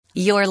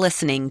You're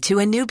listening to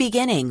A New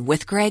Beginning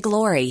with Greg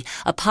Laurie,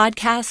 a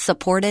podcast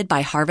supported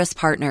by Harvest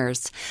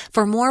Partners.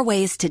 For more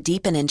ways to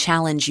deepen and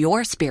challenge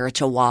your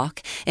spiritual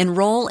walk,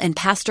 enroll in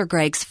Pastor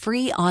Greg's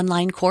free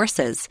online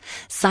courses.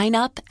 Sign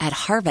up at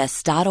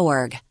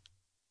harvest.org.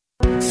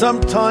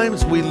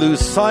 Sometimes we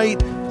lose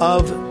sight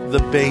of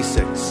the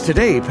basics.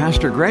 Today,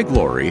 Pastor Greg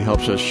Laurie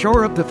helps us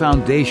shore up the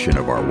foundation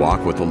of our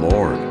walk with the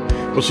Lord.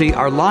 Well, see,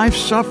 our lives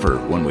suffer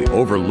when we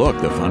overlook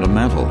the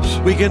fundamentals.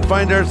 We can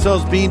find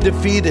ourselves being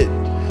defeated.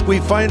 We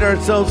find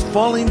ourselves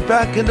falling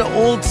back into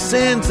old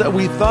sins that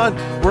we thought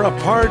were a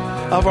part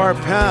of our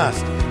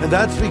past. And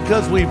that's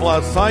because we've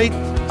lost sight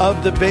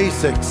of the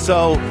basics.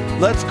 So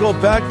let's go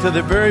back to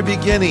the very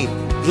beginning.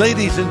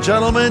 Ladies and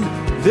gentlemen,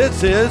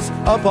 this is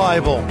a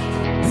Bible.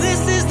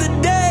 This is the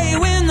day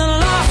when the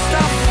lost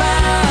are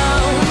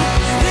found.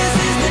 This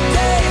is the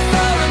day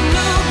for a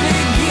new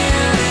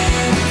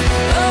beginning.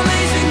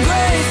 Amazing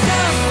grace,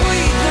 how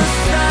sweet the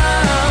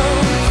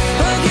sound.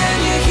 Again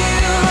you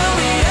hear all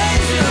the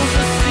angels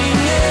are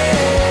singing.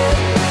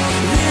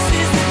 This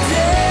is the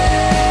day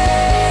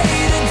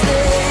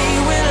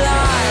when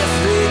life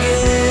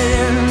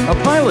begins. A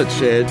pilot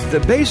said the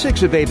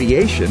basics of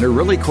aviation are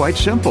really quite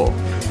simple.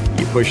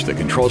 You push the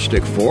control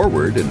stick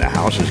forward and the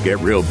houses get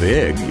real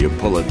big. You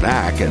pull it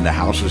back and the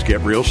houses get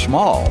real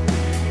small.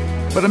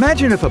 But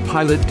imagine if a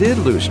pilot did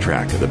lose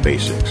track of the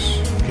basics.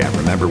 Can't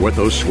remember what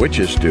those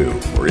switches do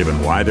or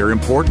even why they're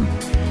important.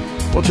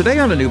 Well, today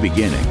on A New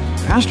Beginning,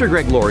 Pastor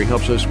Greg Laurie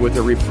helps us with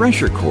a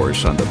refresher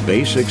course on the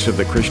basics of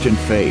the Christian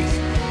faith.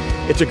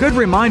 It's a good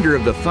reminder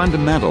of the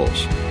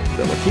fundamentals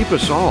that will keep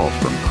us all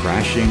from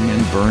crashing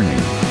and burning.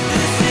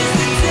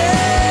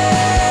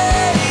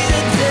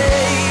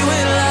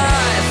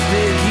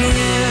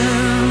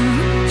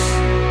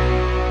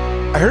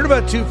 I heard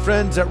about two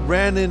friends that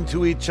ran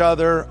into each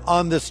other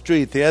on the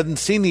street. They hadn't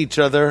seen each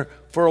other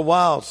for a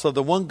while. So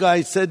the one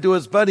guy said to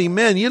his buddy,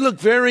 "Man, you look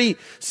very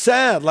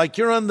sad, like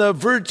you're on the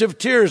verge of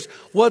tears.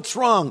 What's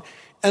wrong?"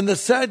 And the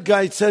sad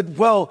guy said,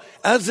 "Well,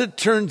 as it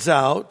turns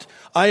out,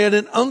 I had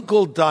an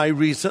uncle die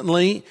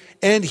recently,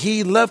 and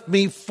he left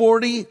me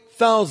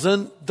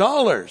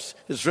 $40,000.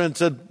 His friend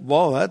said,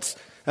 "Well, that's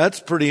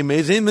pretty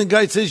amazing." The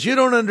guy says, "You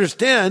don't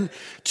understand.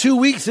 2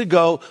 weeks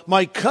ago,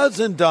 my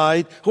cousin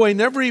died, who I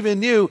never even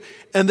knew,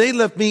 and they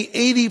left me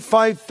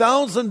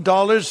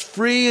 $85,000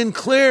 free and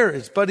clear."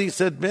 His buddy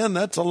said, "Man,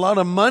 that's a lot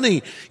of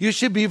money. You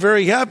should be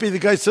very happy." The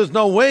guy says,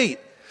 "No, wait.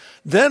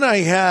 Then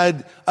I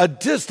had a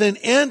distant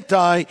aunt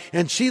die,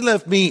 and she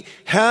left me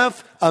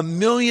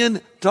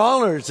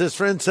 $500,000. His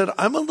friend said,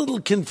 "I'm a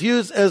little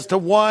confused as to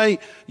why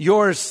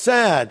you're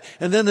sad."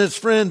 And then his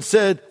friend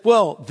said,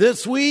 "Well,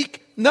 this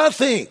week,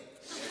 nothing."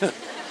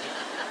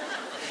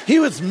 He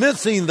was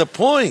missing the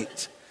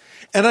point.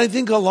 And I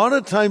think a lot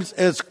of times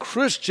as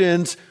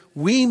Christians,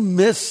 we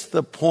miss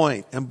the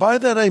point. And by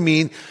that I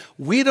mean,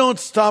 we don't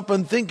stop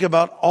and think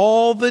about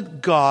all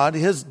that God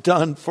has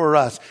done for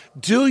us.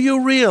 Do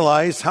you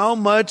realize how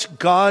much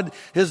God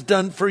has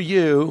done for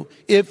you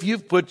if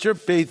you've put your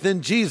faith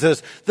in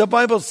Jesus? The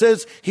Bible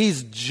says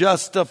He's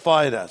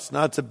justified us.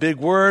 Now, it's a big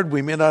word.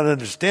 We may not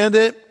understand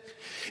it.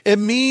 It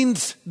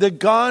means that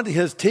God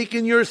has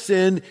taken your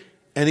sin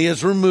and He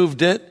has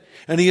removed it,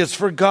 and He has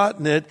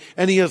forgotten it,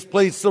 and He has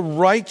placed the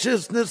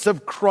righteousness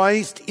of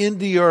Christ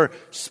into your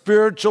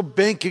spiritual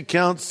bank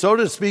account, so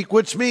to speak,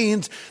 which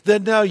means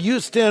that now you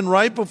stand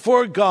right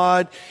before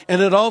God,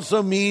 and it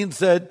also means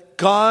that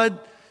God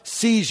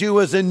sees you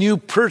as a new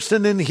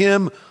person in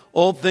Him.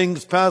 Old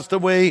things passed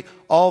away,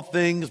 all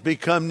things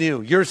become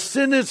new. Your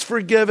sin is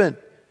forgiven.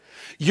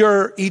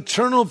 Your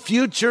eternal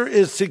future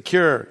is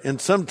secure. And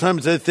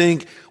sometimes I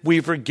think we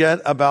forget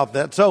about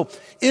that. So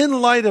in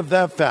light of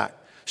that fact,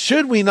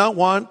 should we not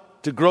want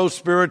to grow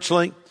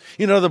spiritually?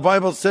 You know, the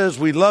Bible says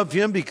we love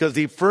Him because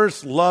He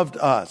first loved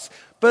us.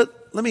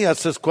 But let me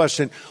ask this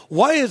question.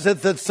 Why is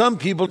it that some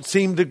people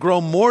seem to grow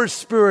more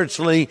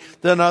spiritually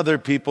than other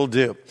people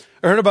do?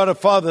 I heard about a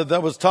father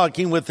that was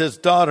talking with his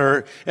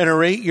daughter and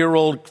her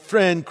 8-year-old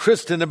friend,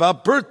 Kristen,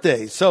 about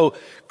birthdays. So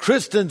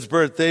Kristen's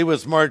birthday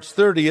was March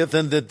 30th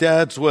and the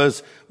dad's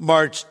was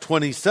March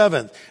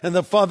 27th. And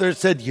the father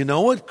said, "You know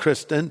what,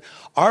 Kristen?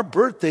 Our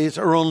birthdays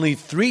are only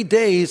 3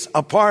 days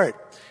apart."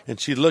 And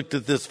she looked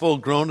at this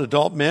full-grown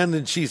adult man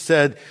and she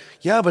said,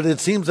 "Yeah, but it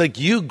seems like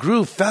you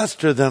grew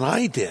faster than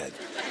I did."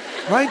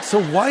 Right?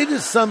 So why do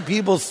some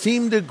people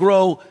seem to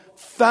grow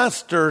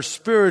faster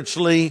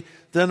spiritually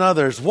than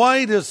others?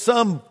 Why do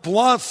some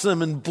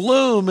blossom and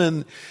bloom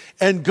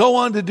and go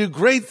on to do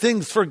great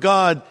things for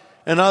God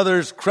and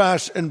others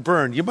crash and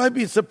burn? You might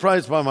be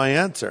surprised by my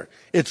answer.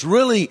 It's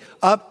really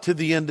up to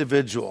the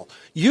individual.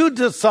 You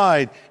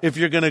decide if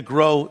you're going to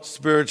grow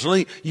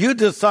spiritually. You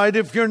decide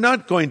if you're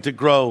not going to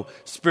grow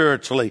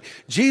spiritually.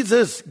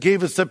 Jesus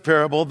gave us a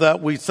parable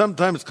that we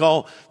sometimes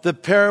call the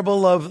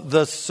parable of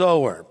the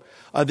sower.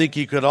 I think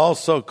you could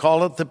also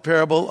call it the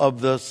parable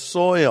of the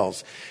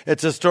soils.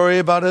 It's a story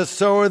about a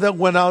sower that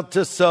went out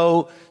to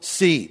sow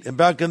seed. And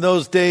back in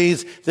those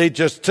days, they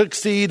just took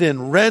seed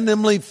and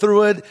randomly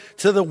threw it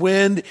to the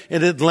wind,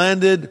 and it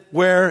landed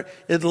where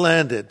it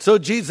landed. So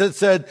Jesus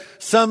said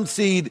some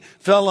seed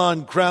fell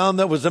on ground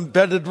that was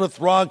embedded with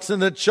rocks,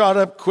 and it shot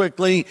up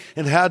quickly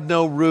and had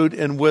no root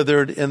and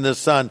withered in the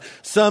sun.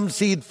 Some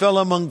seed fell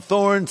among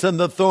thorns, and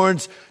the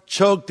thorns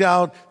choked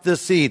out the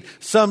seed.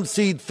 Some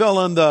seed fell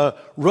on the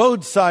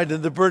roadside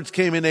and the birds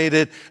came and ate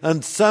it.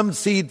 And some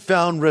seed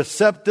found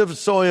receptive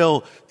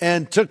soil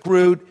and took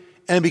root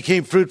and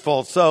became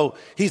fruitful. So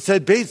he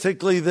said,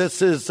 basically,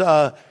 this is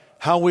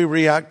how we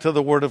react to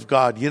the word of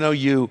God. You know,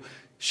 you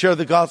share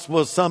the gospel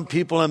with some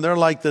people and they're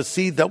like the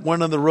seed that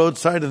went on the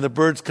roadside and the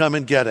birds come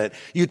and get it.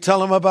 You tell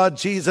them about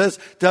Jesus,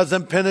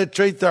 doesn't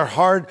penetrate their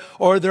heart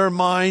or their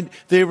mind.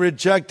 They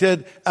reject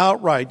it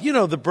outright. You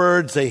know, the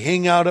birds, they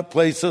hang out at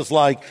places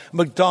like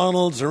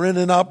McDonald's or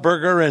In-N-Out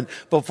Burger, and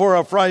before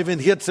a fry even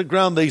hits the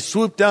ground, they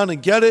swoop down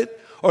and get it.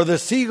 Or the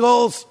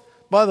seagulls.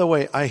 By the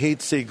way, I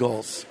hate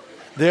seagulls.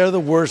 They're the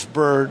worst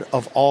bird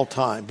of all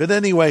time. But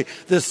anyway,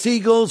 the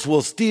seagulls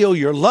will steal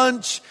your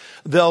lunch.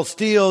 They'll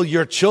steal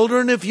your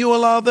children if you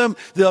allow them.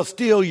 They'll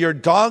steal your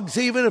dogs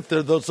even if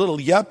they're those little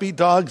yappy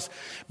dogs.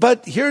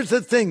 But here's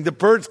the thing. The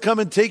birds come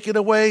and take it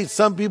away.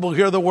 Some people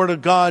hear the word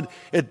of God.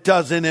 It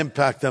doesn't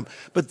impact them.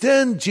 But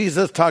then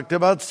Jesus talked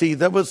about seed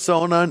that was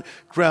sown on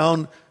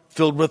ground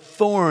filled with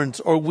thorns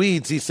or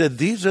weeds. He said,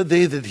 these are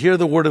they that hear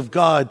the word of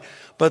God,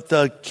 but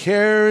the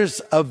cares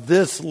of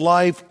this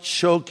life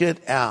choke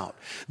it out.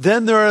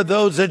 Then there are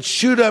those that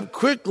shoot up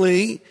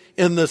quickly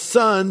in the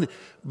sun,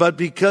 but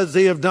because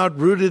they have not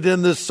rooted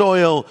in the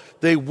soil,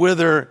 they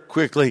wither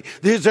quickly.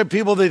 These are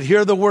people that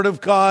hear the word of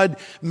God.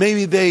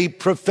 Maybe they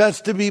profess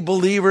to be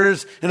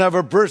believers and have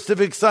a burst of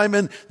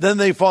excitement, then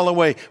they fall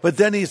away. But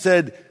then he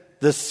said,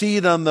 the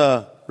seed on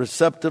the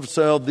receptive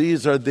soil,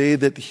 these are they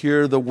that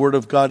hear the word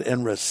of God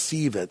and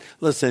receive it.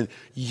 Listen,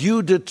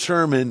 you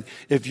determine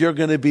if you're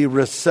going to be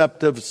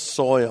receptive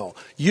soil.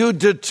 You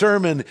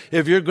determine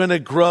if you're going to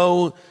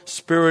grow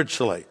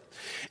spiritually.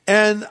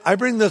 And I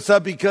bring this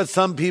up because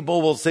some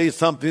people will say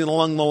something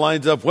along the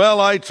lines of, well,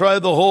 I tried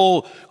the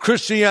whole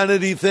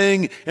Christianity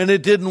thing and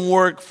it didn't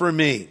work for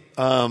me.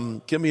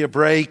 Give me a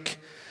break.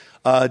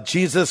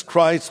 Jesus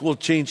Christ will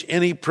change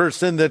any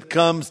person that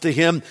comes to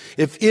him.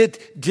 If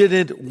it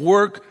didn't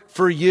work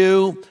for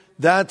you,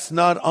 that's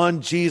not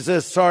on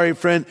Jesus. Sorry,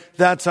 friend,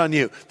 that's on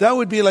you. That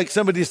would be like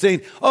somebody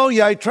saying, oh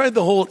yeah, I tried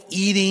the whole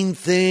eating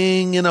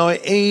thing. You know, I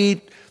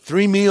ate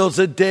 3 meals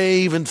a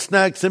day, even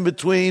snacks in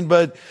between,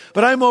 but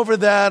I'm over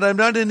that. I'm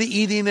not into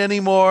eating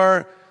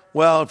anymore.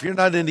 Well, if you're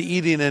not into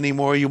eating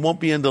anymore, you won't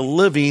be into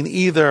living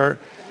either.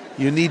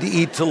 You need to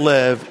eat to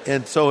live.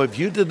 And so if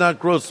you did not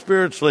grow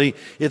spiritually,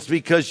 it's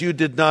because you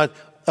did not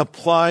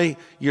apply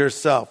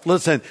yourself.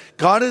 Listen,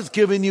 God has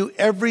given you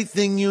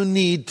everything you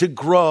need to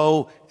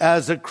grow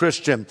as a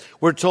Christian.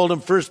 We're told in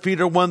 1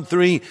 Peter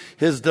 1:3,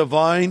 his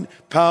divine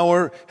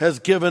power has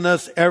given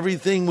us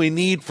everything we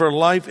need for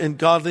life and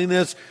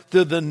godliness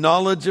through the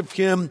knowledge of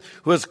him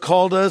who has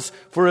called us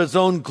for his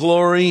own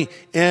glory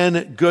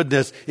and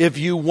goodness. If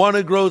you want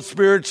to grow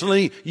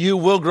spiritually, you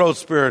will grow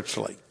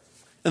spiritually.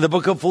 In the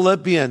book of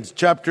Philippians,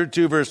 chapter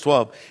 2, verse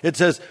 12, it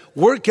says,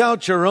 work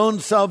out your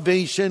own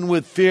salvation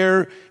with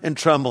fear and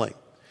trembling.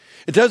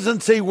 It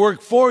doesn't say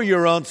work for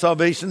your own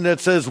salvation. It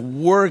says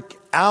work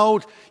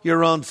out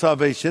your own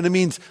salvation. It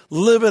means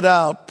live it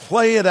out,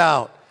 play it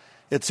out.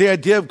 It's the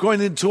idea of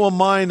going into a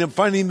mine and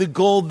finding the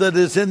gold that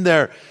is in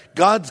there.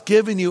 God's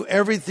given you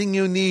everything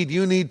you need.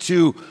 You need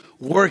to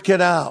work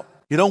it out.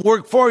 You don't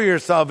work for your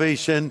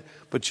salvation,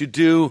 but you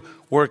do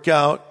work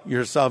out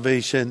your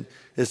salvation.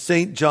 As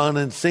St. John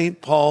and St.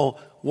 Paul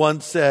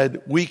once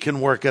said, we can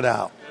work it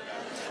out.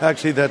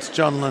 Actually, that's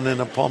John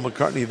Lennon and Paul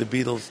McCartney, the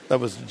Beatles. That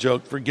was a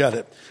joke. Forget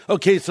it.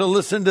 Okay, so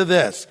listen to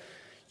this.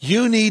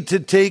 You need to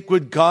take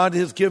what God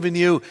has given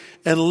you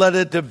and let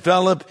it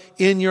develop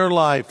in your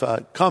life.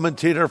 A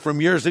commentator from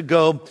years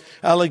ago,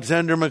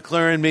 Alexander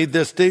McLaren, made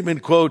this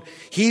statement, quote,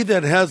 he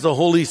that has the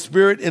Holy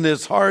Spirit in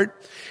his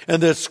heart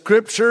and the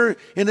scripture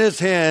in his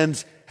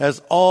hands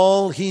has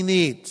all he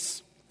needs.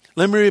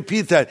 Let me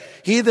repeat that.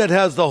 He that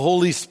has the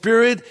Holy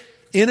Spirit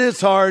in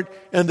his heart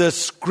and the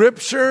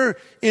scripture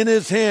in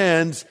his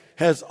hands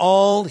has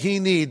all he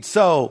needs.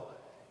 So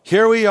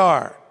here we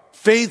are.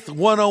 Faith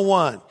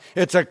 101.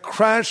 It's a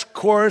crash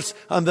course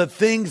on the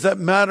things that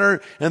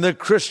matter in the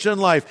Christian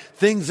life.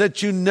 Things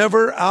that you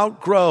never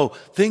outgrow.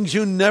 Things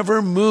you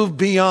never move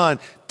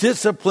beyond.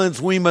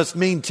 Disciplines we must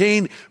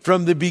maintain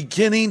from the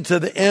beginning to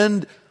the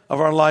end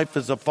of our life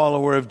as a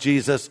follower of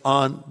Jesus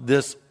on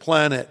this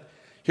planet.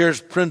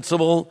 Here's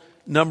principle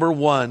number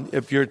 1,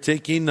 if you're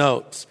taking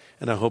notes,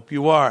 and I hope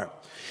you are.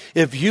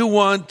 If you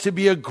want to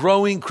be a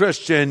growing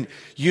Christian,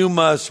 you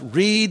must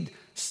read,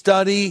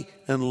 study,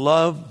 and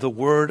love the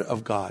Word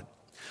of God.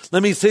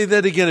 Let me say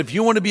that again. If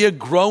you want to be a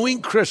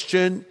growing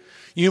Christian,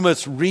 you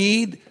must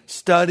read,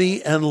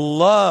 study, and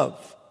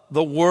love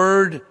the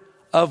Word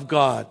of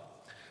God.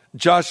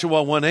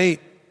 Joshua 1:8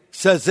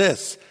 says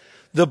this,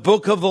 The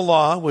book of the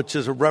law, which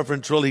is a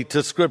reference really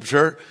to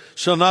Scripture,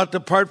 shall not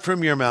depart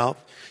from your mouth.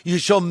 You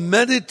shall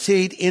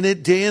meditate in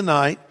it day and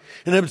night,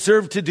 and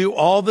observe to do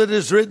all that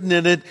is written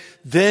in it.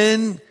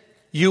 Then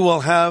you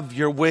will have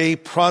your way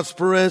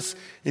prosperous,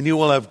 and you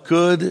will have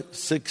good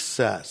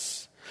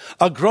success.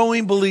 A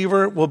growing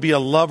believer will be a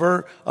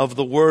lover of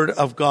the Word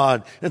of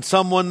God. In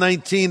Psalm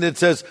 119, it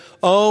says,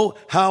 "Oh,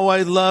 how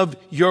I love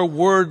your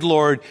word,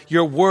 Lord.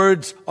 Your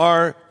words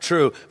are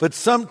true." But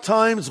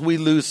sometimes we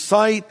lose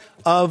sight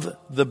of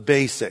the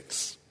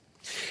basics.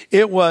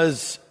 It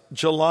was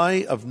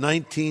July of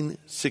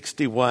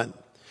 1961,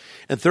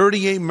 and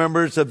 38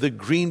 members of the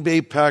Green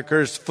Bay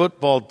Packers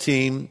football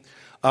team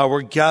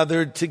were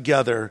gathered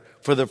together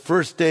for the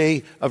first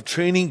day of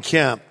training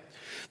camp.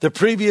 The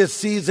previous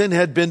season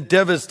had been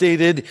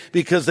devastated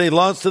because they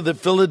lost to the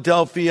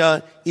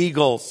Philadelphia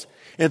Eagles.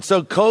 And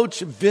so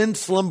Coach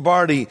Vince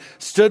Lombardi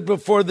stood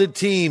before the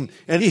team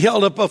and he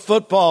held up a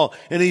football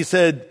and he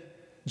said,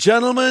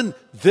 "Gentlemen,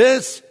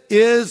 this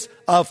is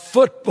a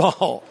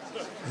football."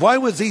 Why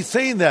was he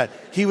saying that?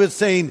 He was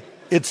saying,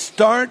 it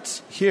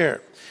starts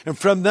here. And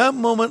from that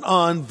moment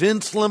on,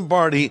 Vince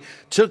Lombardi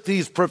took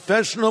these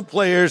professional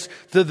players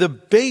to the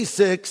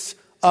basics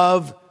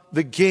of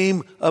the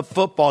game of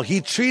football.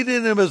 He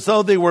treated them as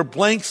though they were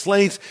blank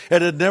slates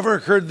and had never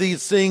heard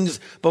these things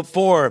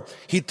before.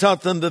 He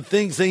taught them the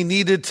things they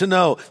needed to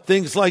know,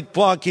 things like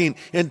blocking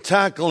and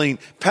tackling,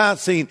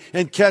 passing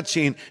and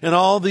catching, and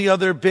all the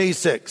other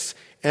basics.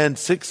 And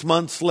 6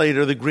 months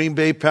later, the Green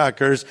Bay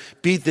Packers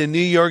beat the New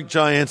York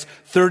Giants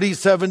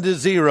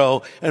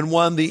 37-0 and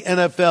won the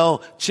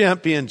NFL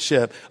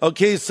championship.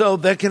 Okay, so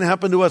that can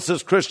happen to us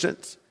as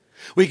Christians.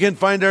 We can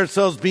find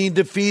ourselves being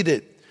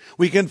defeated.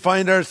 We can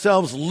find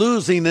ourselves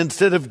losing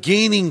instead of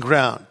gaining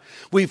ground.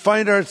 We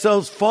find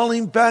ourselves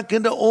falling back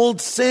into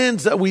old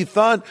sins that we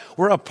thought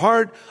were a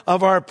part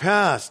of our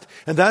past.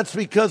 And that's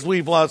because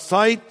we've lost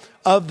sight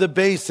of the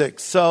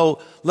basics. So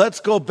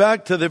let's go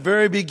back to the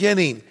very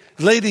beginning.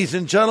 Ladies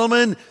and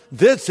gentlemen,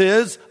 this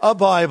is a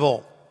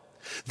Bible.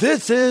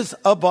 This is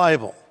a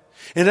Bible.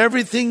 And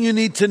everything you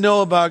need to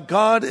know about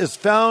God is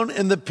found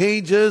in the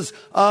pages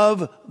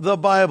of the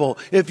Bible.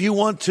 If you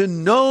want to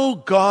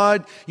know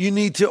God, you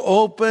need to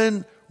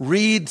open,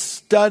 read,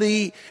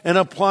 study, and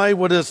apply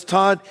what is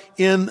taught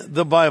in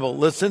the Bible.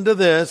 Listen to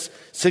this.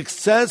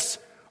 Success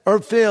or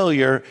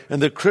failure in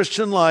the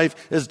Christian life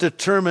is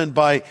determined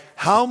by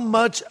how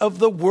much of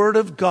the Word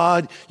of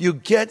God you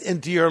get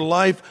into your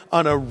life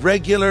on a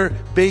regular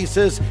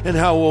basis and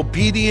how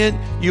obedient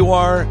you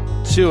are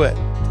to it.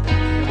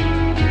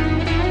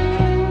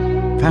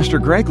 Pastor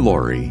Greg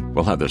Laurie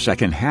will have the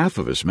second half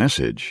of his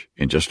message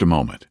in just a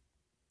moment.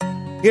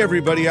 Hey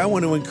everybody, I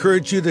want to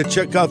encourage you to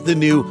check out the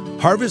new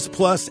Harvest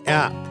Plus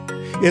app.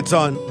 It's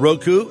on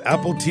Roku,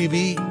 Apple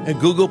TV, and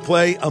Google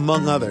Play,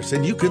 among others.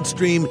 And you can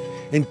stream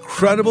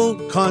incredible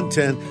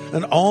content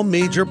on all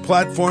major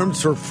platforms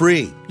for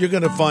free. You're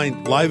going to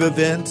find live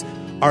events,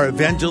 our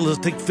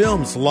evangelistic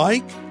films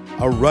like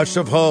A Rush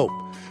of Hope,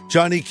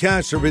 Johnny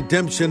Cash, A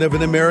Redemption of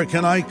an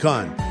American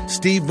Icon,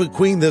 Steve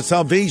McQueen, The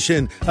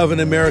Salvation of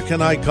an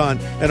American Icon,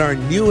 and our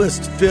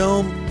newest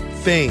film,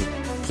 Fame.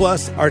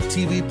 Plus our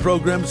TV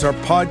programs, our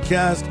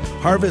podcast,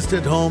 Harvest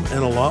at Home,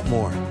 and a lot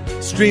more.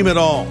 Stream it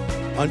all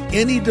on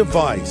any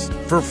device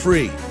for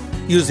free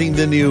using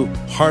the new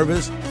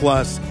Harvest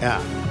Plus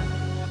app.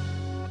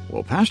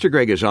 Well, Pastor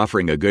Greg is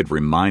offering a good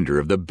reminder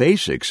of the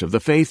basics of the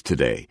faith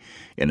today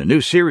in a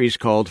new series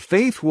called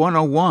Faith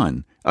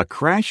 101, a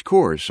crash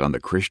course on the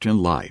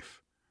Christian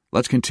life.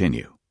 Let's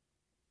continue.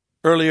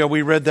 Earlier,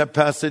 we read that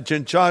passage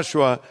in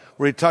Joshua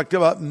where he talked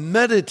about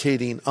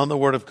meditating on the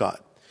Word of God.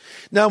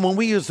 Now, when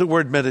we use the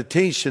word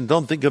meditation,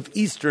 don't think of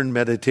Eastern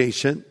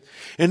meditation.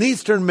 In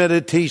Eastern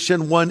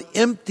meditation, one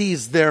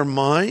empties their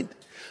mind,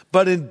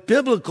 but in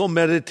biblical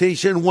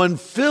meditation, one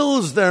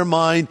fills their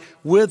mind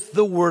with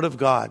the Word of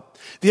God.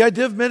 The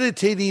idea of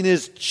meditating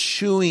is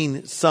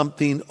chewing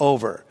something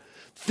over,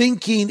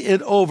 thinking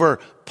it over,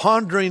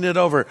 pondering it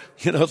over.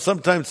 You know,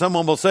 sometimes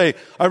someone will say,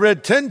 I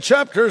read 10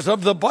 chapters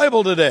of the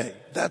Bible today.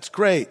 That's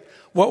great.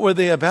 What were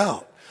they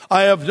about?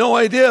 I have no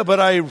idea, but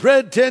I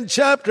read 10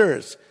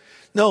 chapters.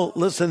 No,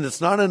 listen,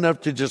 it's not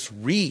enough to just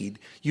read.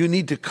 You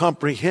need to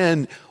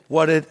comprehend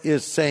what it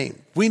is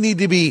saying. We need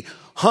to be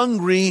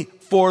hungry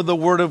for the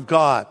Word of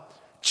God.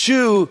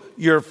 Chew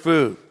your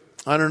food.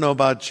 I don't know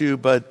about you,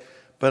 but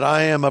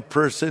I am a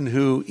person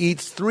who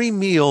eats 3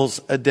 meals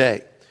a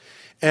day.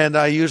 And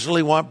I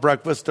usually want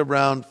breakfast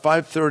around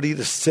 5:30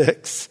 to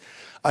 6.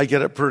 I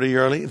get up pretty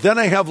early. Then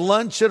I have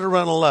lunch at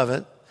around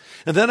 11.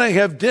 And then I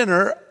have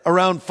dinner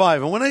around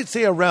 5. And when I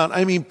say around,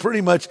 I mean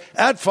pretty much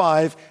at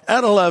 5,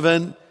 at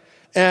 11,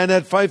 and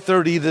at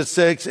 5:30 to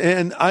 6.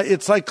 And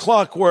it's like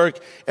clockwork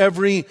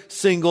every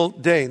single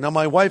day. Now,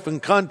 my wife, in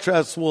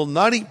contrast, will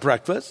not eat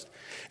breakfast.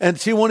 And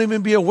she won't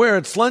even be aware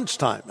it's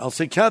lunchtime. I'll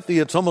say, Kathy,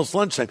 it's almost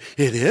lunchtime.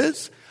 It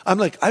is? I'm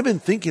like, I've been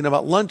thinking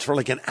about lunch for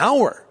like an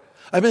hour.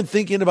 I've been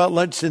thinking about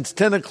lunch since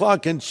 10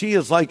 o'clock, and she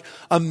is like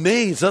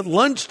amazed that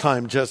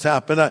lunchtime just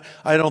happened.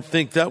 I don't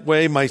think that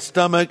way. My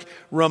stomach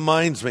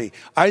reminds me.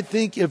 I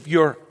think if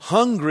you're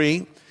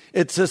hungry,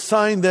 it's a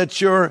sign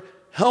that you're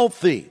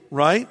healthy,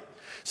 right?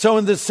 So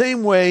in the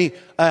same way,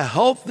 a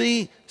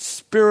healthy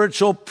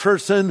spiritual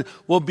person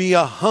will be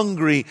a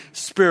hungry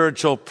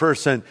spiritual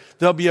person.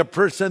 They'll be a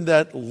person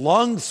that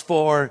longs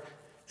for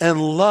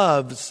and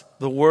loves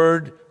the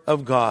Word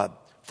of God.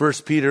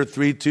 1 Peter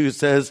 3:2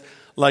 says,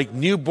 like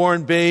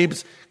newborn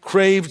babes,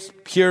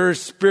 crave pure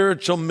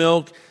spiritual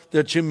milk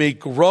that you may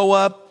grow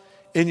up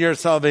in your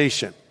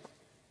salvation.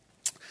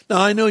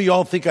 Now, I know you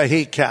all think I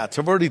hate cats.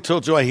 I've already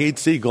told you I hate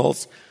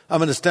seagulls. I'm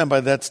going to stand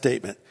by that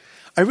statement.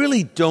 I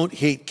really don't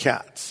hate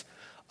cats.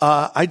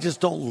 I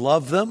just don't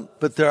love them,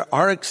 but there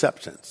are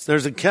exceptions.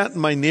 There's a cat in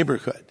my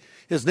neighborhood.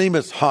 His name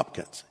is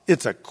Hopkins.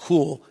 It's a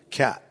cool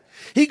cat.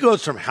 He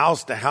goes from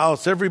house to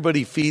house.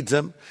 Everybody feeds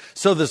him.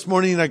 So this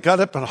morning I got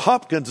up and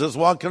Hopkins is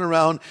walking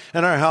around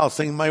in our house.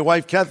 And my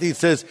wife Kathy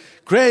says,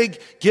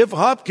 Greg, give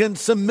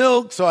Hopkins some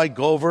milk. So I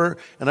go over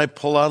and I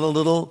pull out a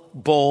little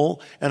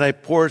bowl and I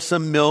pour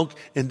some milk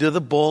into the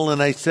bowl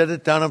and I set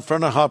it down in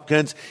front of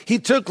Hopkins. He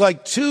took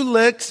like 2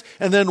 licks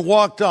and then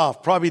walked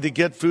off, probably to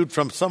get food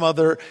from some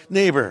other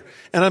neighbor.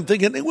 And I'm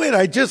thinking, wait,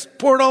 I just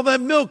poured all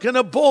that milk in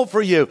a bowl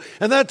for you.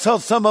 And that's how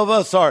some of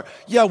us are.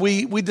 Yeah,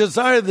 we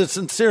desire the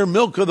sincere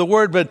milk of the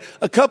Word, but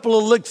a couple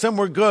of licks and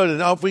we're good.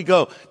 And off we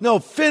go. No,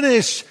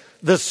 finish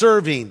the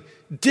serving.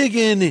 Dig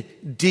in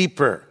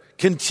deeper.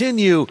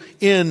 Continue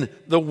in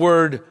the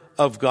Word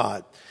of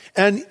God.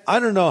 And I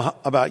don't know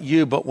about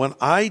you, but when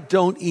I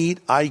don't eat,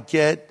 I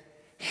get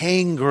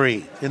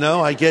hangry.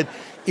 I get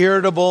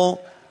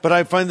irritable. But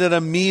I find that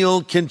a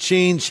meal can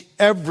change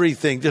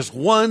everything. Just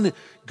one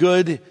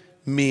good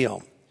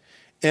meal.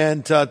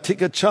 And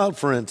take a child,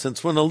 for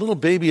instance. When a little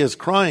baby is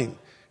crying,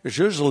 there's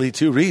usually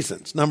 2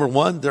 reasons. Number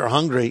 1, they're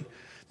hungry.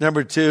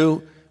 Number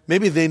 2,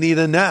 maybe they need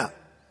a nap.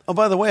 Oh,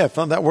 by the way, I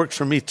found that works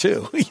for me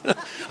too.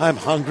 I'm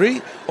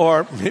hungry,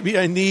 or maybe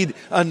I need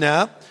a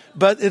nap.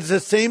 But it's the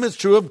same as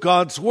true of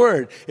God's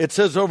Word. It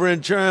says over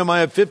in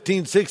Jeremiah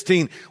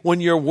 15:16,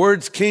 when your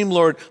words came,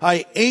 Lord,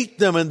 I ate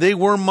them and they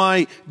were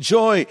my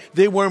joy.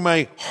 They were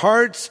my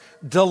heart's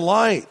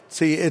delight.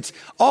 See,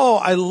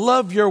 I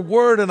love your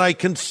Word and I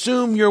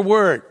consume your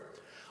Word.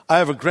 I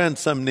have a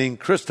grandson named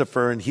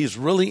Christopher and he's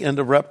really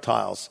into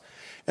reptiles.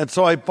 And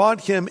so I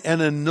bought him an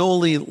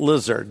anole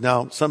lizard.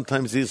 Now,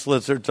 sometimes these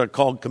lizards are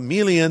called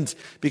chameleons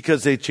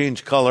because they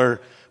change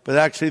color, but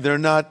actually they're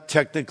not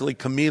technically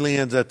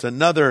chameleons. That's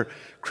another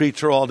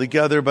creature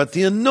altogether. But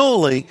the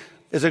anole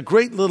is a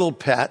great little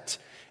pet,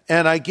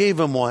 and I gave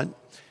him one.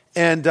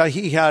 And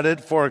he had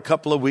it for a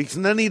couple of weeks,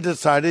 and then he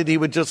decided he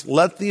would just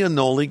let the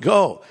anole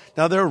go.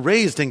 Now, they're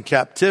raised in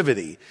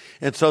captivity,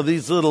 and so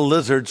these little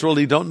lizards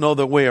really don't know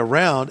their way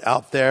around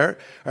out there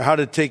or how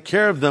to take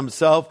care of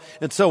themselves.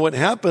 And so what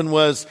happened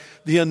was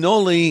the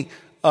anole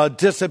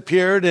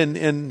disappeared,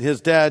 and his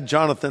dad,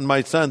 Jonathan,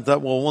 my son,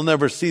 thought, well, we'll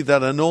never see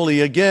that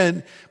anole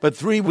again. But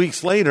 3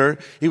 weeks later,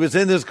 he was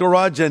in his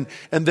garage, and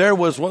there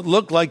was what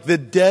looked like the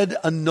dead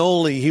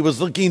anole. He was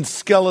looking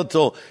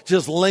skeletal,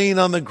 just laying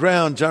on the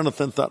ground.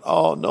 Jonathan thought,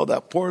 oh, no,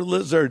 that poor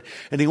lizard.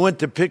 And he went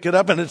to pick it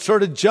up, and it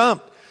sort of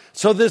jumped.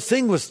 So this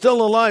thing was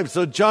still alive.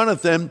 So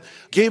Jonathan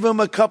gave him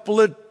a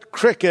couple of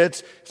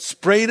crickets,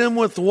 sprayed him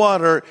with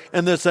water,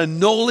 and this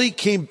anole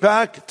came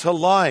back to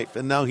life.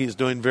 And now he's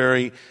doing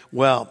very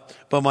well.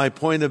 But my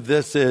point of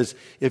this is,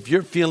 if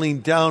you're feeling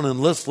down and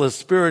listless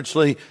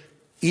spiritually,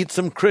 eat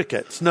some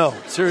crickets. No,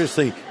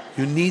 seriously,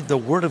 you need the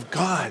Word of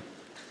God.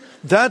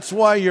 That's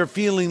why you're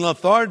feeling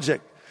lethargic.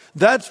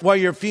 That's why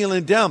you're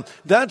feeling down.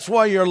 That's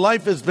why your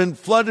life has been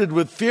flooded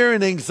with fear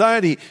and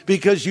anxiety,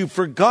 because you've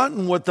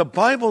forgotten what the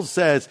Bible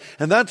says.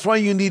 And that's why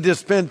you need to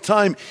spend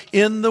time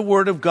in the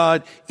Word of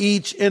God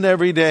each and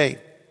every day.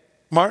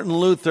 Martin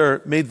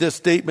Luther made this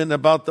statement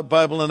about the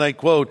Bible, and I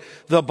quote,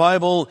 the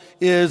Bible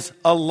is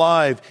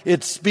alive.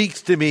 It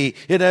speaks to me.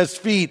 It has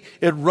feet.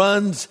 It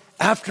runs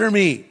after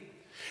me.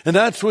 And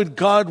that's what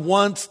God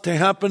wants to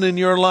happen in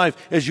your life.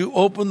 As you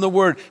open the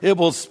Word, it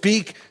will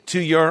speak to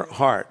your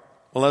heart.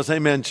 Well, as I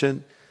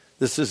mentioned,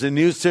 this is a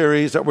new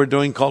series that we're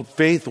doing called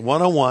Faith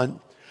 101,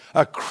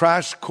 a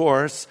crash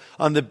course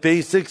on the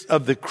basics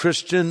of the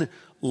Christian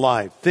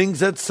life,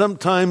 things that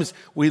sometimes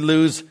we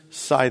lose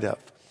sight of.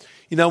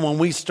 When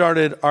we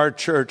started our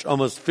church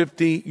almost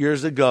 50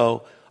 years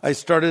ago, I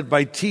started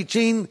by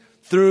teaching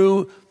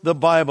through the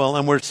Bible,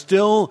 and we're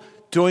still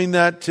doing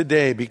that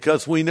today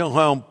because we know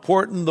how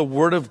important the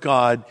Word of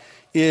God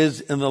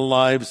is in the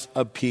lives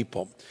of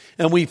people.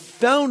 And we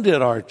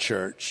founded our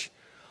church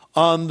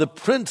on the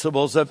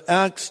principles of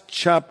Acts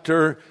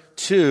chapter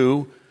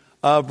 2,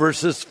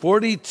 verses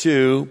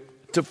 42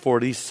 to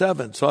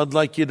 47. So I'd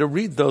like you to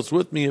read those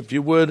with me, if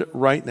you would,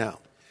 right now.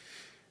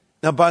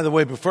 Now, by the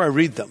way, before I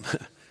read them,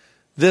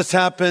 this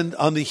happened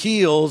on the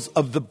heels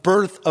of the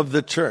birth of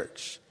the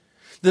church.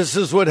 This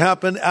is what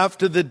happened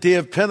after the day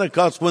of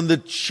Pentecost, when the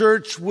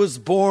church was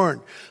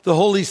born. The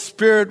Holy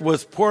Spirit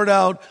was poured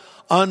out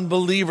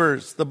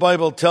unbelievers, the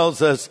Bible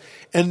tells us.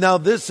 And now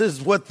this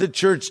is what the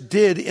church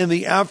did in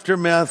the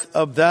aftermath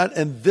of that.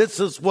 And this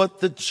is what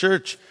the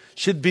church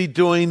should be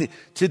doing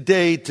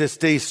today to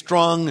stay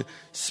strong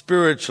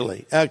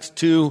spiritually. Acts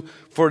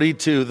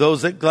 2:42.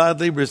 Those that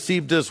gladly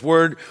received his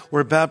word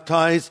were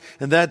baptized,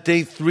 and that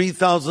day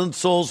 3,000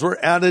 souls were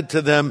added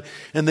to them,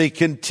 and they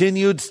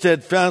continued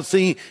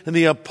steadfastly in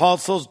the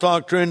apostles'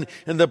 doctrine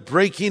and the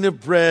breaking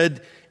of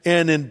bread,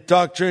 and in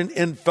doctrine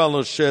and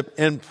fellowship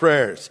and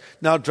prayers.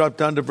 Now drop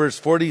down to verse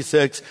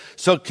 46.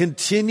 So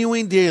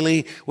continuing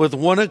daily with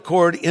one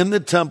accord in the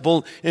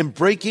temple and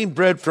breaking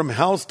bread from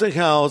house to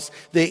house,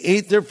 they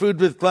ate their food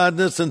with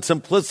gladness and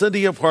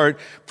simplicity of heart,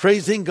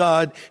 praising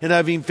God and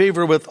having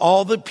favor with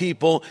all the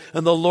people.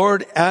 And the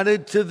Lord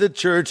added to the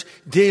church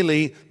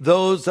daily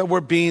those that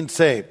were being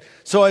saved.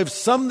 So I've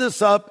summed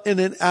this up in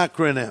an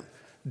acronym.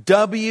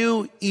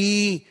 WELL.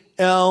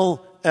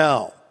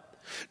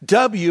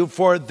 W,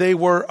 for they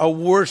were a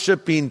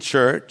worshiping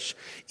church.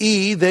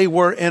 E, they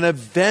were an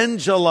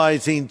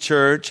evangelizing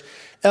church.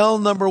 L,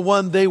 number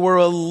 1, they were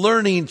a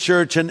learning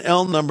church. And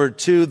L, number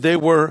 2, they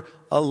were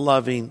a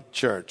loving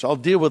church. I'll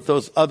deal with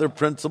those other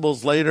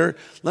principles later.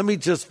 Let me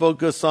just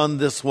focus on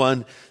this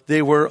one.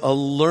 They were a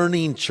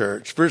learning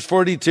church. Verse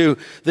 42,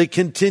 they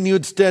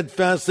continued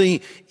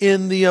steadfastly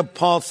in the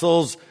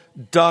apostles'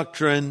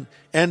 doctrine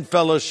and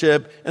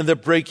fellowship and the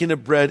breaking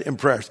of bread and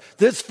prayers.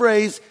 This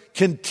phrase,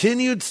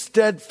 continued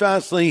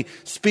steadfastly,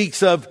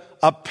 speaks of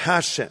a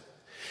passion.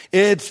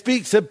 It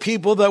speaks of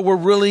people that were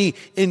really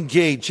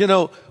engaged. You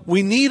know,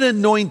 we need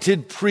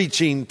anointed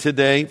preaching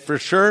today for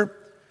sure,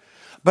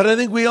 but I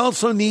think we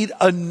also need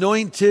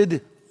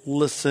anointed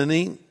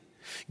listening,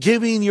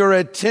 giving your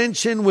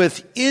attention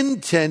with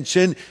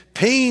intention,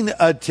 paying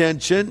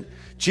attention.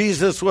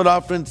 Jesus would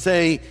often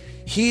say,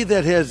 he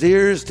that has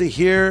ears to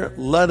hear,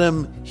 let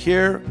him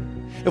hear.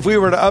 If we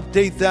were to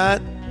update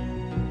that,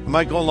 it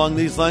might go along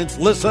these lines.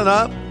 Listen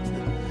up.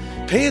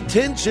 Pay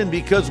attention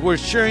because we're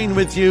sharing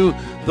with you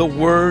the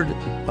Word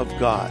of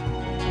God.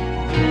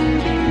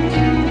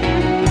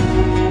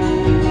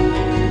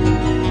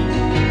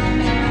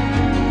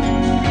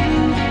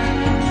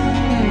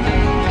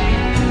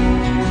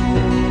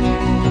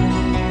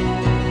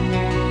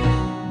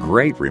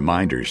 Great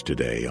reminders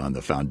today on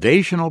the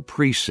foundational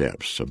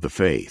precepts of the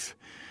faith.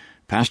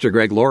 Pastor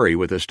Greg Laurie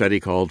with a study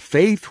called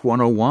Faith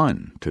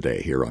 101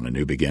 today here on A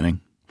New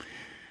Beginning.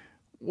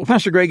 Well,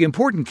 Pastor Greg,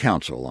 important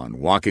counsel on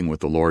walking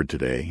with the Lord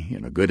today,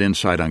 good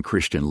insight on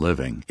Christian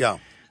living. Yeah.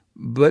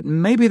 But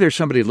maybe there's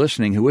somebody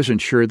listening who isn't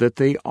sure that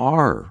they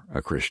are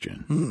a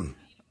Christian.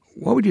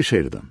 What would you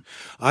say to them?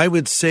 I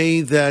would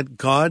say that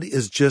God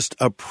is just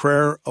a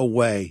prayer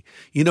away.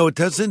 It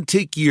doesn't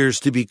take years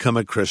to become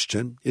a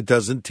Christian. It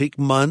doesn't take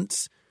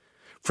months.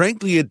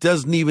 Frankly, it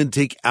doesn't even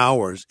take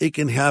hours. It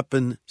can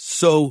happen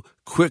so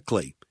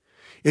quickly.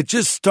 It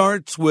just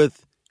starts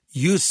with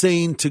you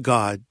saying to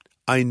God,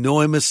 I know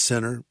I'm a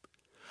sinner.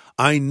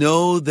 I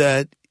know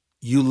that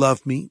you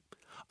love me.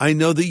 I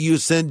know that you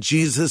sent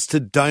Jesus to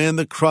die on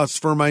the cross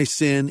for my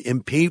sin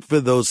and pay for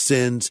those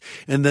sins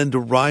and then to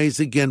rise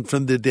again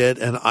from the dead.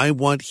 And I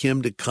want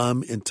him to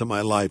come into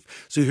my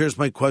life. So here's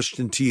my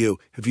question to you.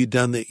 Have you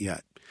done that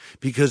yet?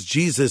 Because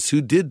Jesus,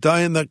 who did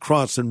die on that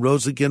cross and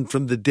rose again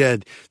from the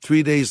dead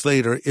 3 days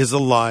later, is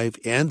alive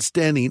and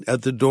standing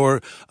at the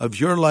door of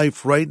your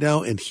life right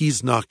now. And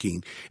he's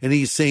knocking and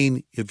he's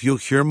saying, if you'll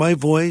hear my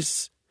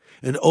voice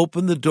and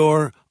open the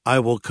door, I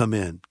will come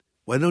in.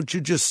 Why don't you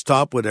just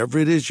stop whatever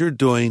it is you're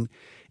doing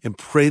and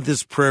pray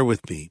this prayer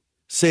with me?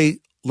 Say,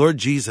 Lord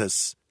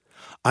Jesus,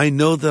 I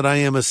know that I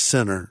am a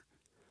sinner,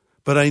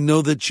 but I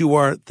know that you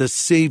are the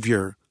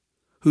Savior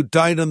who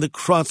died on the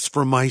cross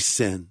for my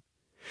sin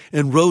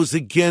and rose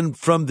again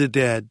from the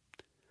dead.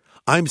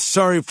 I'm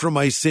sorry for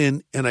my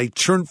sin, and I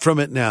turn from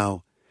it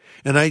now,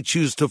 and I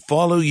choose to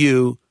follow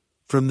you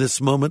from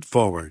this moment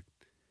forward.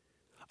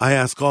 I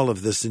ask all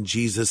of this in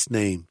Jesus'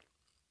 name.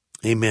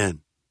 Amen.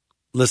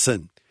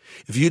 Listen,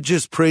 if you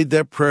just prayed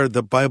that prayer,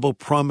 the Bible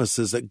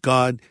promises that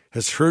God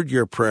has heard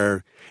your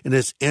prayer and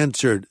has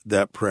answered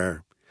that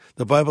prayer.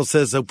 The Bible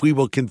says that we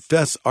will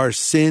confess our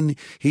sin.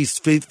 He's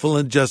faithful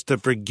and just to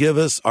forgive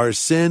us our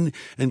sin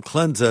and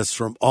cleanse us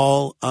from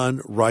all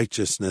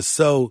unrighteousness.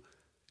 So,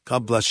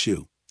 God bless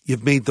you.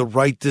 You've made the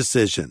right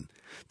decision,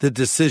 the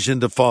decision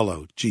to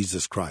follow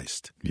Jesus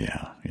Christ.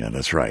 Yeah,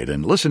 that's right.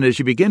 And listen, as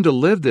you begin to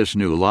live this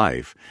new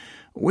life,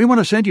 we want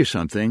to send you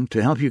something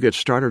to help you get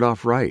started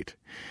off right.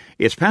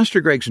 It's Pastor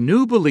Greg's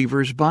New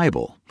Believer's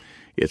Bible.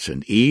 It's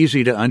an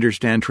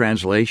easy-to-understand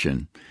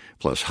translation,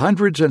 plus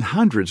hundreds and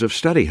hundreds of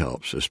study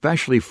helps,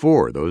 especially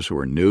for those who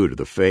are new to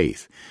the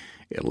faith.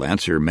 It'll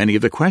answer many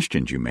of the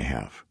questions you may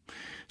have.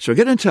 So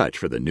get in touch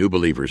for the New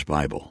Believer's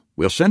Bible.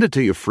 We'll send it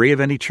to you free of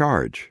any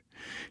charge.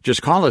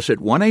 Just call us at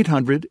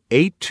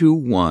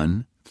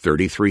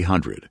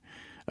 1-800-821-3300.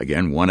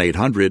 Again,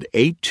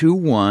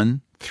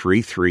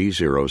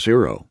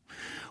 1-800-821-3300.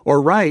 Or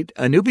write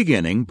A New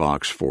Beginning,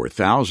 Box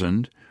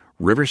 4000,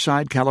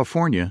 Riverside,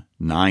 California,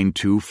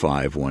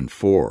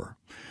 92514.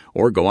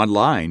 Or go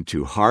online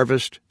to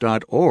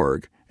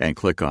harvest.org and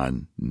click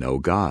on Know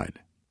God.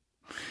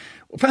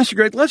 Well, Pastor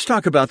Greg, let's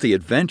talk about the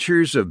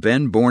adventures of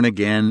Ben Born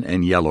Again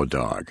and Yellow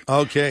Dog.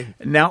 Okay.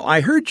 Now,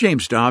 I heard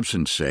James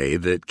Dobson say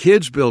that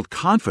kids build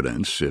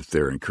confidence if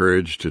they're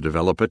encouraged to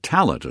develop a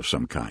talent of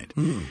some kind.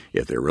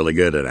 If they're really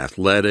good at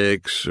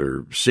athletics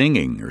or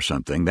singing or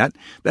something, that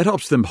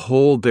helps them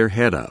hold their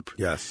head up.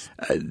 Yes.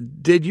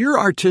 Did your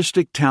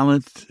artistic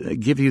talent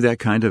give you that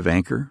kind of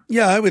anchor?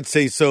 Yeah, I would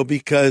say so,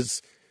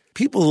 because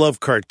people love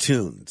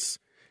cartoons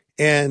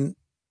and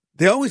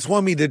they always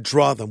want me to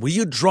draw them. Will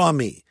you draw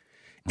me?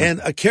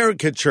 And a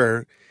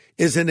caricature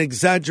is an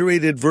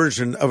exaggerated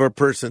version of a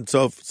person.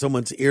 So if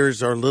someone's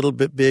ears are a little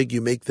bit big,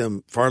 you make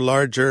them far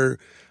larger,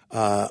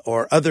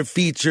 or other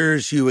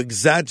features, you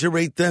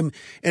exaggerate them,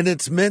 and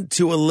it's meant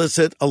to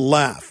elicit a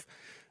laugh.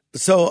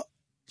 So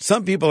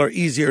some people are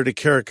easier to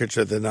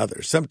caricature than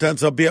others.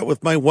 Sometimes I'll be out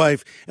with my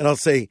wife and I'll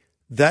say,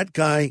 that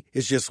guy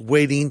is just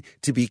waiting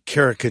to be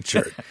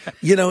caricatured.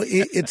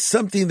 It's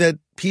something that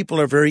people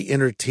are very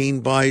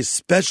entertained by,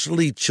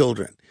 especially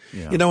children.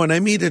 Yeah. When I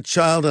meet a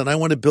child and I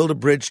want to build a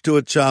bridge to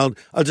a child,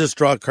 I'll just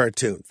draw a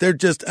cartoon. They're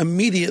just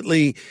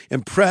immediately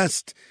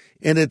impressed,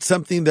 and it's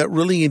something that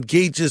really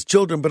engages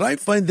children. But I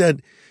find that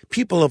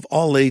people of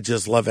all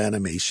ages love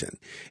animation,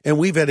 and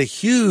we've had a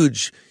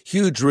huge,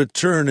 huge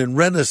return and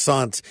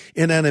renaissance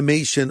in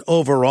animation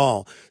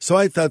overall. So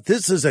I thought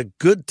this is a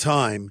good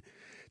time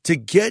to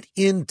get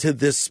into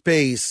this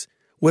space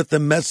with the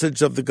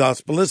message of the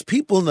gospel. As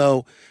people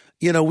know,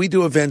 we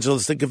do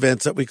evangelistic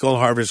events that we call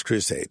Harvest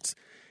Crusades.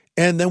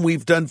 And then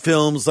we've done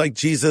films like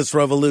Jesus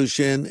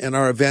Revolution and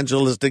our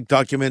evangelistic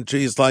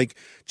documentaries like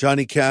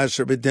Johnny Cash,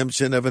 The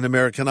Redemption of an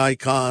American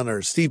Icon,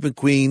 or Steve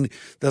McQueen,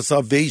 The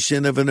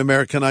Salvation of an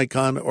American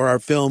Icon, or our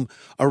film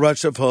A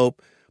Rush of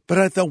Hope. But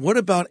I thought, what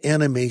about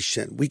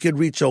animation? We could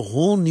reach a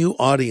whole new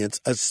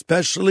audience,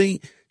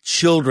 especially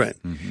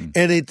children.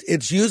 And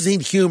it's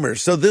using humor.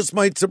 So this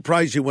might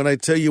surprise you when I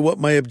tell you what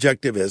my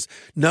objective is.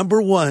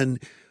 Number one,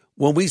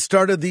 when we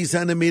started these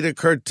animated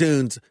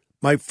cartoons,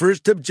 my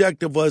first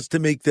objective was to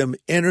make them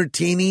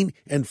entertaining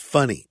and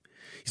funny.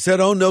 He said,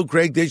 oh, no,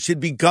 Greg, they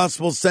should be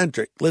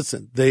gospel-centric.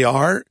 Listen, they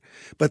are,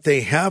 but they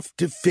have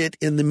to fit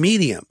in the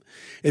medium.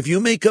 If you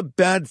make a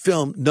bad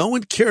film, no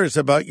one cares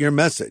about your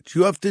message.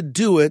 You have to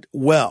do it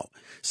well.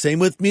 Same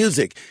with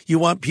music. You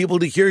want people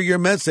to hear your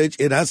message.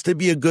 It has to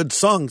be a good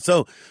song.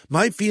 So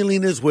my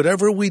feeling is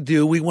whatever we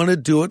do, we want to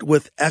do it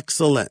with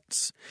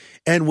excellence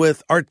and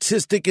with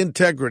artistic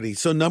integrity.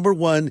 So number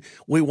one,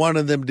 we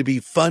wanted them to be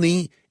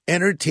funny,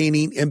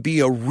 entertaining, and be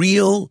a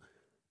real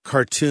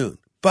cartoon.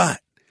 But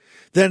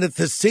then at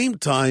the same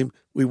time,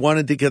 we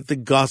wanted to get the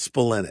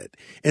gospel in it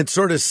and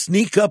sort of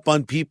sneak up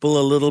on people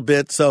a little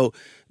bit so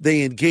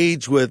they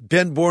engage with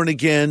Ben Born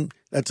Again.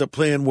 That's a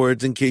play on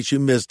words in case you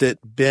missed it.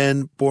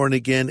 Ben Born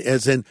Again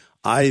as in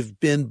I've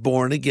been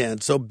born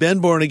again. So Ben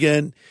Born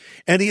Again,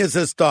 and he has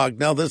this dog.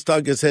 Now this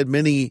dog has had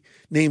many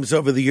names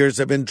over the years.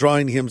 I've been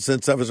drawing him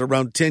since I was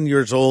around 10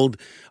 years old.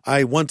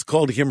 I once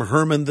called him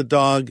Herman the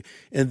dog,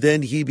 and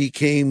then he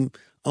became,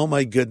 oh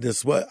my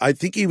goodness, I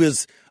think he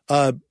was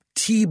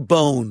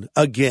T-Bone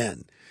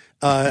again.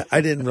 I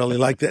didn't really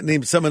like that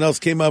name. Someone else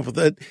came up with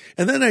it.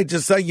 And then I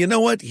just thought, you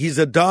know what? He's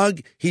a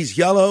dog. He's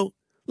yellow.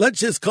 Let's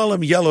just call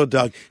him Yellow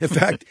Dog. In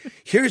fact,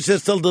 here's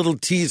just a little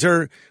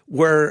teaser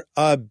where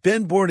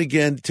Ben Born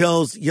Again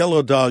tells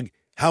Yellow Dog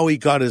how he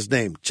got his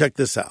name. Check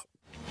this out.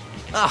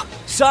 Oh,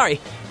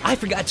 sorry. I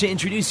forgot to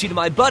introduce you to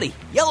my buddy,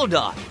 Yellow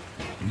Dog.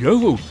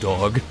 Yellow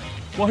Dog?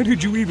 Why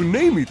did you even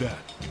name me that?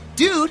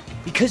 Dude,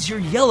 because you're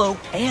yellow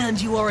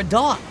and you are a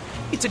dog.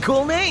 It's a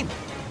cool name.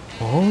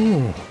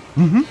 Oh,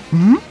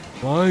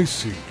 I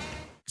see.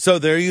 So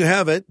there you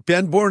have it,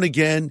 Ben Born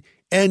Again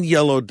and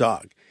Yellow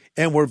Dog.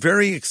 And we're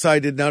very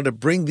excited now to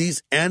bring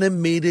these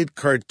animated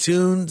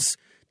cartoons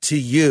to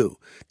you,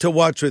 to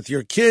watch with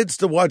your kids,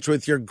 to watch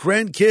with your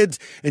grandkids.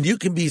 And you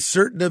can be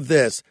certain of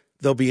this.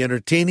 They'll be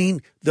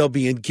entertaining. They'll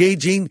be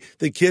engaging.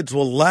 The kids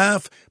will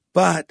laugh,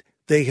 but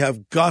they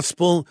have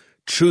gospel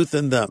truth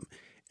in them.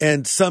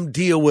 And some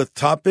deal with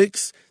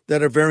topics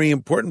that are very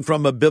important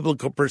from a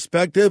biblical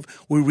perspective.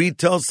 We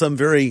retell some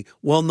very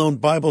well-known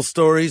Bible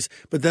stories,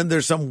 but then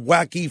there's some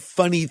wacky,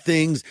 funny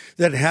things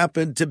that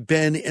happen to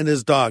Ben and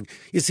his dog.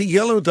 You see,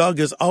 Yellow Dog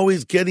is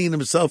always getting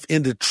himself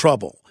into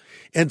trouble.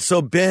 And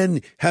so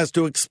Ben has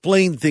to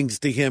explain things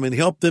to him and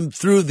help them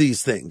through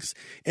these things.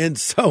 And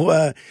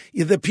so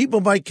the people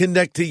might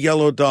connect to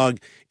Yellow Dog,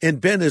 and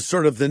Ben is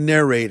sort of the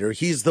narrator.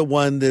 He's the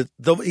one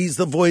he's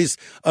the voice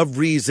of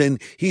reason.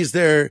 He's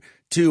there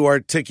to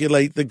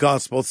articulate the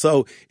gospel.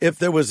 So if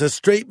there was a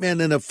straight man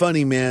and a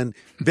funny man,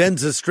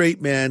 Ben's a straight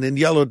man, and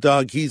Yellow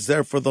Dog, he's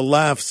there for the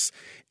laughs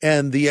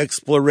and the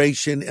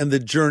exploration and the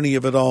journey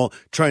of it all,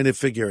 trying to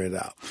figure it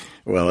out.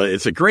 Well,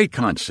 it's a great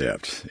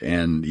concept,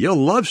 and you'll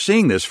love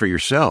seeing this for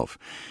yourself.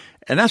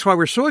 And that's why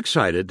we're so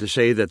excited to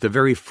say that the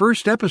very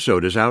first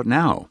episode is out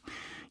now.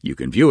 You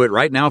can view it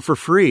right now for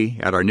free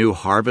at our new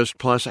Harvest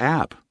Plus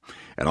app,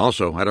 and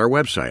also at our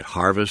website,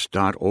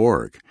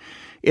 harvest.org.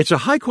 It's a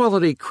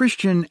high-quality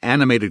Christian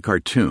animated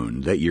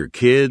cartoon that your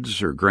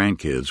kids or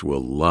grandkids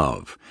will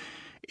love.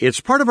 It's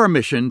part of our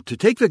mission to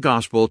take the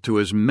gospel to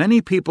as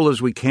many people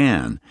as we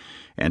can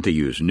and to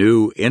use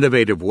new,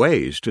 innovative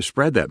ways to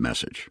spread that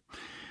message.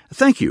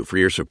 Thank you for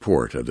your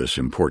support of this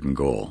important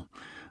goal.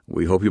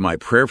 We hope you might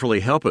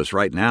prayerfully help us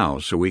right now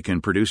so we can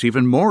produce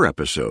even more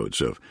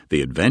episodes of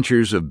The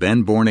Adventures of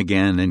Ben Born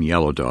Again and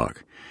Yellow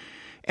Dog.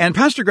 And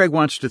Pastor Greg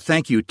wants to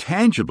thank you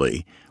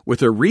tangibly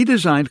with a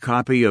redesigned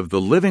copy of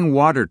the Living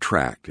Water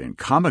Tract in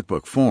comic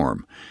book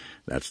form.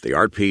 That's the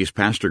art piece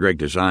Pastor Greg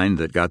designed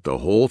that got the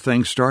whole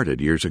thing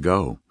started years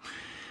ago.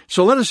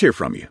 So let us hear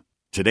from you.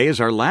 Today is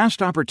our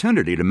last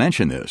opportunity to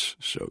mention this,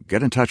 so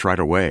get in touch right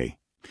away.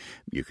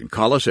 You can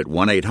call us at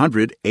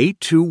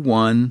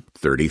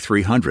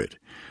 1-800-821-3300.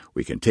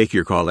 We can take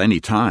your call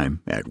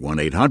anytime at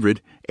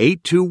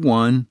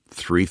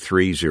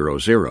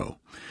 1-800-821-3300.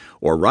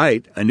 Or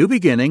write A New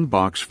Beginning,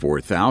 Box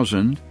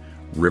 4000,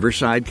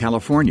 Riverside,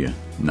 California,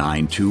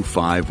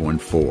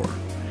 92514.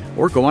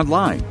 Or go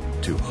online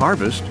to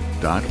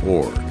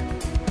harvest.org.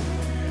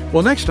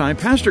 Well, next time,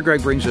 Pastor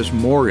Greg brings us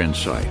more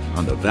insight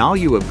on the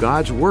value of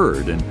God's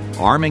Word in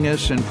arming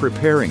us and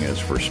preparing us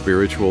for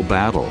spiritual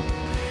battle.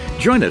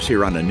 Join us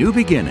here on A New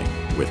Beginning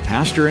with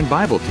pastor and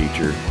Bible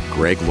teacher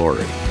Greg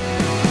Laurie.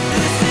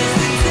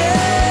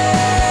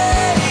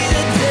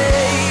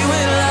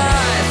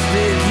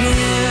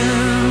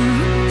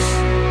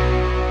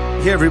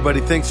 Hey, everybody.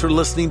 Thanks for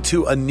listening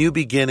to A New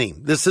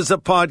Beginning. This is a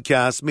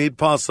podcast made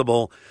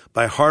possible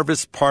by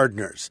Harvest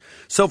Partners.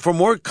 So for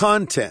more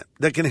content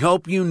that can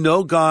help you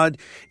know God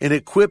and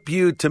equip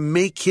you to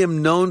make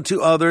Him known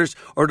to others,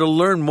 or to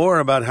learn more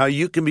about how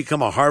you can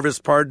become a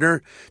Harvest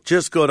Partner,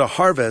 just go to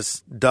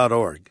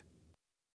harvest.org.